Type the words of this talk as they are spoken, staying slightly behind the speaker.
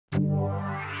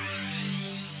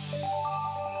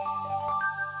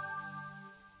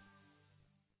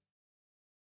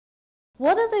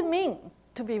What does it mean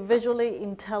to be visually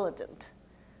intelligent?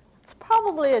 It's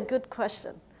probably a good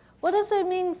question. What does it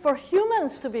mean for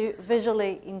humans to be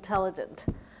visually intelligent?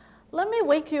 Let me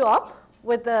wake you up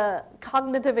with a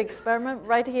cognitive experiment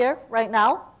right here, right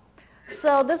now.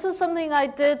 So this is something I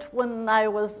did when I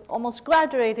was almost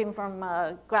graduating from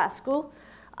grad school.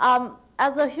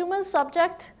 As a human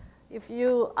subject, if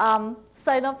you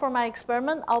sign up for my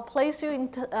experiment, I'll place you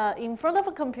in front of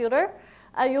a computer.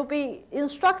 You'll be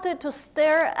instructed to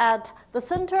stare at the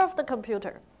center of the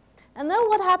computer. And then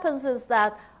what happens is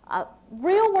that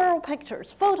real-world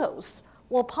pictures, photos,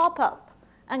 will pop up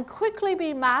and quickly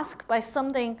be masked by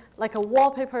something like a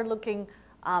wallpaper-looking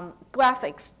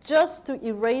graphics, just to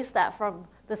erase that from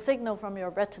the signal from your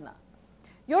retina.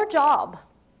 Your job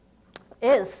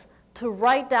is to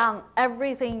write down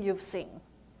everything you've seen.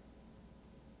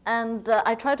 And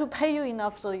I try to pay you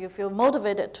enough so you feel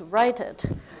motivated to write it.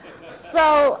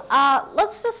 So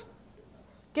let's just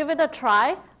give it a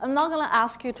try. I'm not going to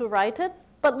ask you to write it,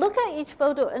 but look at each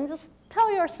photo and just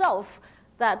tell yourself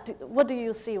that what do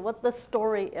you see, what the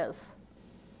story is.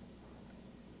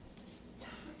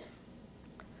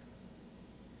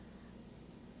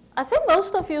 I think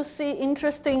most of you see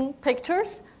interesting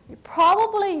pictures.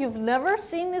 Probably you've never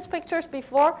seen these pictures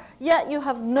before, yet you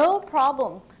have no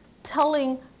problem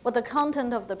telling what the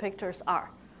content of the pictures are.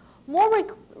 More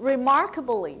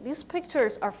remarkably, these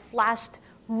pictures are flashed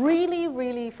really,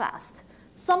 really fast.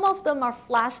 Some of them are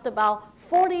flashed about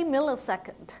 40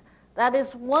 milliseconds. That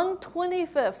is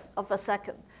 1/25th of a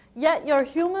second. Yet your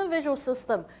human visual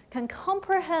system can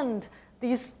comprehend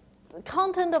the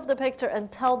content of the picture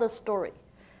and tell the story.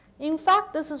 In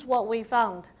fact, this is what we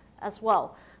found as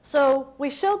well. So we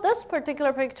showed this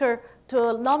particular picture to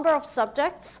a number of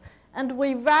subjects, and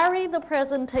we varied the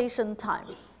presentation time.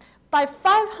 By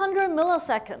 500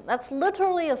 milliseconds, that's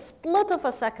literally a split of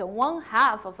a second,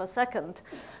 1/2 of a second,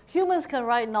 humans can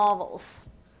write novels,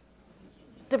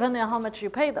 depending on how much you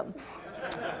pay them.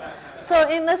 So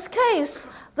in this case,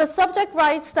 the subject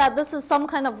writes that this is some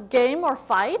kind of game or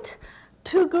fight.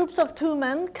 Two groups of two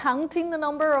men counting the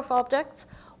number of objects.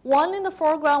 One in the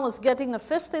foreground was getting a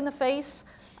fist in the face,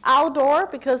 outdoor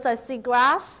because I see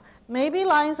grass, maybe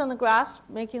lines on the grass,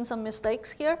 making some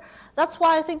mistakes here. That's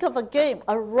why I think of a game,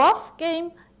 a rough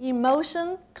game,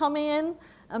 emotion coming in,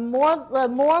 and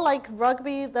more like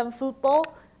rugby than football,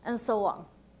 and so on.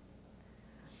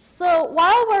 So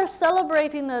while we're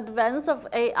celebrating the advance of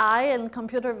AI and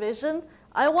computer vision,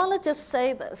 I want to just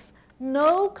say this.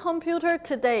 No computer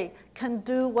today can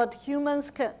do what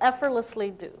humans can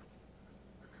effortlessly do.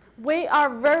 We are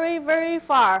very, very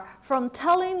far from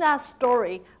telling that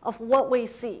story of what we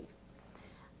see.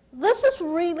 This is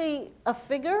really a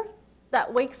figure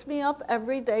that wakes me up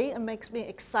every day and makes me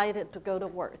excited to go to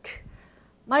work.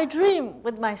 My dream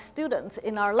with my students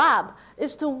in our lab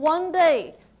is to one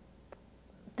day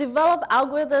develop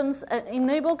algorithms and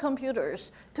enable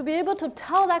computers to be able to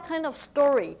tell that kind of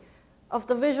story of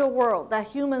the visual world that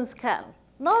humans can.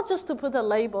 Not just to put a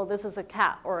label, this is a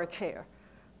cat or a chair,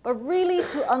 but really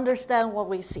to understand what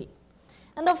we see.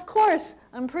 And of course,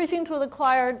 I'm preaching to the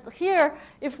choir here,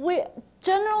 if we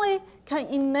generally can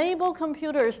enable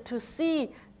computers to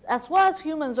see as well as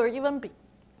humans or even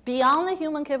beyond the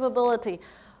human capability,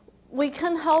 we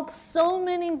can help so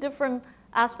many different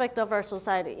aspects of our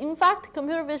society. In fact,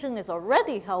 computer vision is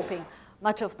already helping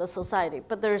much of the society,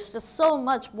 but there's just so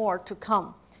much more to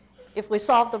come if we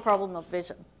solve the problem of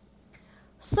vision.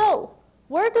 So,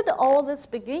 where did all this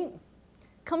begin?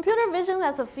 Computer vision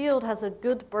as a field has a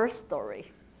good birth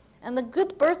story. And the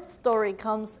good birth story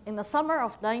comes in the summer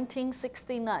of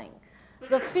 1969.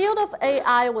 The field of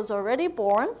AI was already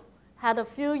born, had a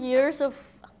few years of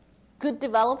good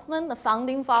development. The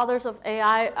founding fathers of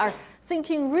AI are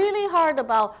thinking really hard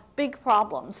about big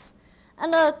problems.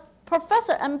 And a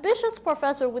ambitious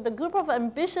professor with a group of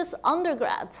ambitious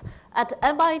undergrads at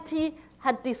MIT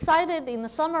had decided in the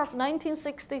summer of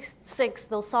 1966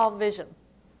 they'll solve vision.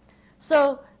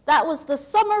 So that was the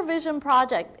Summer Vision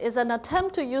Project, is an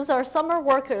attempt to use our summer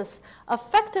workers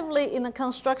effectively in the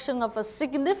construction of a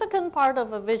significant part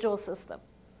of a visual system.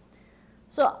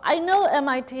 So I know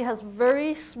MIT has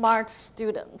very smart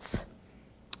students,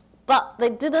 but they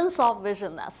didn't solve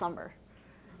vision that summer.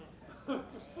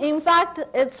 In fact,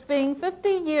 it's been 50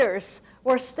 years,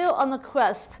 we're still on the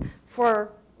quest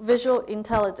for visual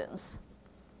intelligence.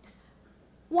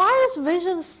 Why is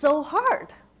vision so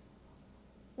hard?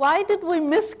 Why did we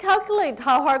miscalculate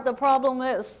how hard the problem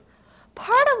is?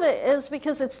 Part of it is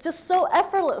because it's just so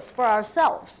effortless for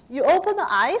ourselves. You open the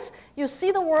eyes, you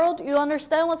see the world, you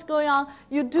understand what's going on,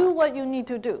 you do what you need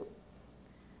to do.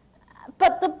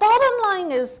 But the bottom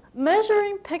line is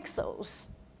measuring pixels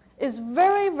is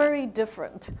very, very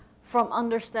different from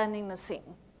understanding the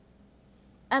scene.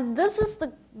 And this is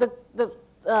the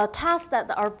task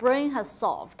that our brain has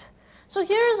solved. So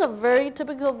here is a very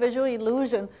typical visual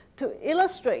illusion to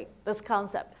illustrate this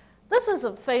concept. This is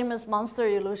a famous monster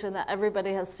illusion that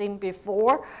everybody has seen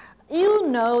before. You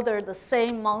know they're the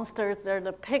same monsters, they're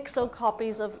the pixel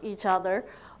copies of each other,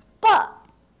 but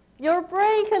your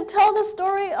brain can tell the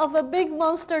story of a big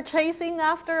monster chasing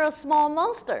after a small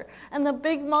monster. And the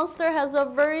big monster has a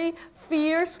very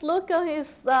fierce look on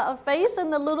his face,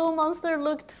 and the little monster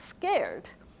looked scared.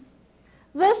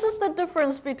 This is the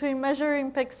difference between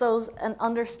measuring pixels and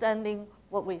understanding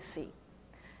what we see.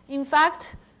 In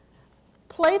fact,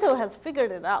 Plato has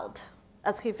figured it out,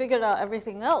 as he figured out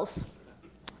everything else.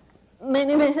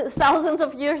 Many thousands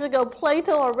of years ago,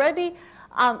 Plato already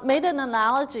made an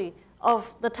analogy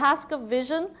of the task of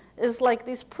vision is like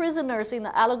these prisoners in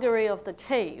the allegory of the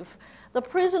cave. The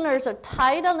prisoners are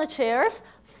tied on the chairs,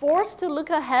 forced to look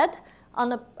ahead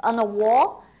on a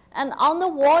wall, and on the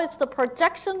wall is the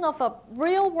projection of a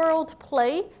real-world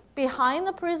play behind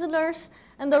the prisoners,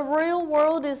 and the real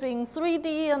world is in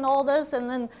 3D and all this, and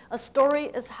then a story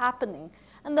is happening.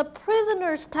 And the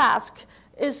prisoner's task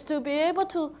is to be able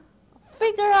to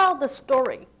figure out the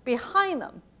story behind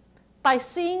them by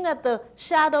seeing at the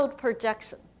shadowed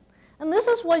projection. And this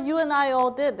is what you and I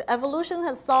all did. Evolution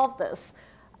has solved this.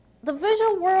 The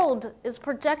visual world is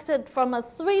projected from a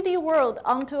 3D world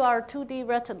onto our 2D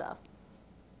retina.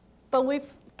 But we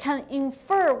can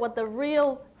infer what the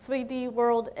real 3D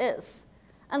world is.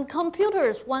 And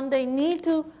computers, when they need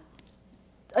to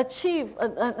achieve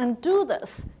and do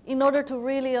this in order to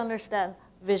really understand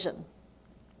vision.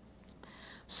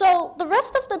 So the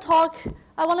rest of the talk,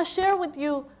 I want to share with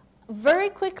you very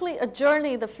quickly a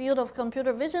journey the field of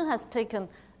computer vision has taken,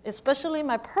 especially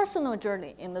my personal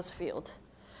journey in this field.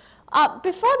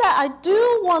 Before that, I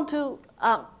do want to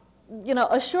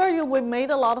assure you we made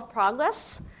a lot of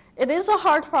progress. It is a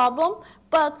hard problem,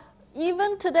 but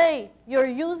even today, you're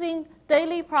using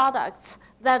daily products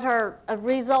that are a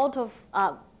result of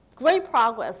great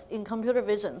progress in computer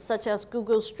vision, such as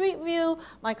Google Street View,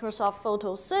 Microsoft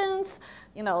PhotoSynth,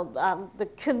 the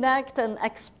Kinect and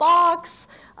Xbox,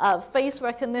 face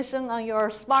recognition on your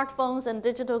smartphones and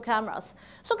digital cameras.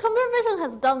 So computer vision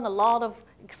has done a lot of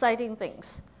exciting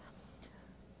things.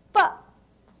 But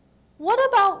what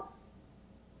about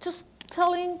just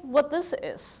telling what this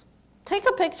is? Take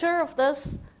a picture of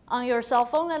this on your cell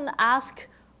phone and ask,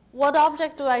 what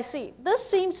object do I see? This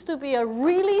seems to be a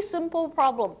really simple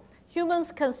problem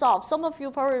humans can solve. Some of you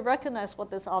probably recognize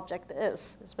what this object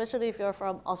is, especially if you're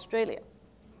from Australia.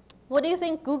 What do you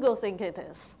think Google think it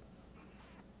is?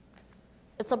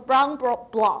 It's a brown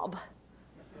blob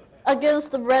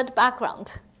against the red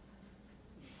background.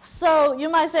 So you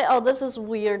might say, oh, this is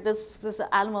weird. This is an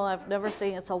animal I've never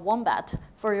seen. It's a wombat,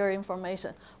 for your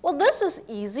information. Well, this is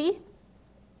easy.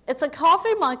 It's a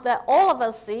coffee mug that all of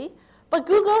us see, but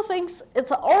Google thinks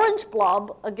it's an orange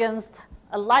blob against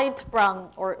a light brown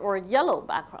or yellow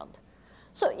background.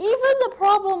 So even the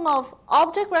problem of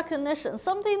object recognition,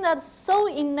 something that's so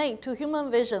innate to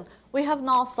human vision, we have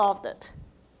not solved it.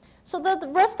 So the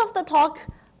rest of the talk,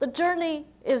 the journey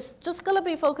is just going to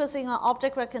be focusing on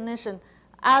object recognition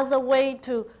as a way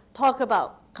to talk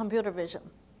about computer vision.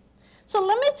 So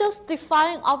let me just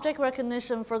define object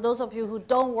recognition for those of you who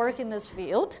don't work in this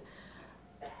field.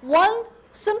 One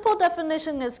simple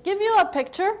definition is give you a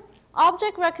picture,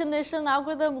 object recognition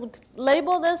algorithm would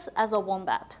label this as a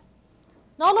wombat.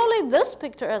 Not only this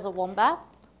picture as a wombat,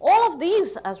 all of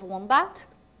these as wombat,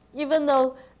 even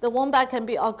though the wombat can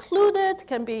be occluded,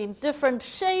 can be in different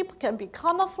shape, can be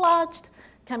camouflaged,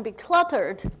 can be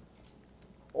cluttered.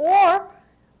 Or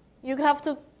you have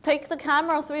to take the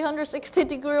camera 360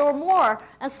 degrees or more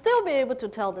and still be able to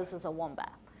tell this is a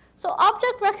wombat. So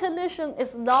object recognition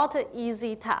is not an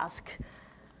easy task.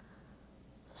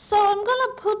 So I'm going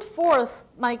to put forth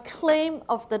my claim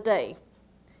of the day.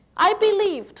 I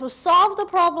believe to solve the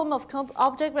problem of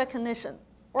object recognition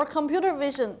or computer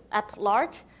vision at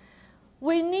large,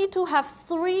 we need to have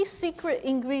 3 secret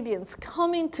ingredients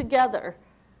coming together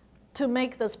to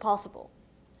make this possible.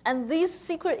 And these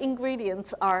secret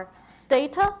ingredients are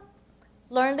data,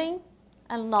 learning,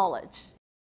 and knowledge.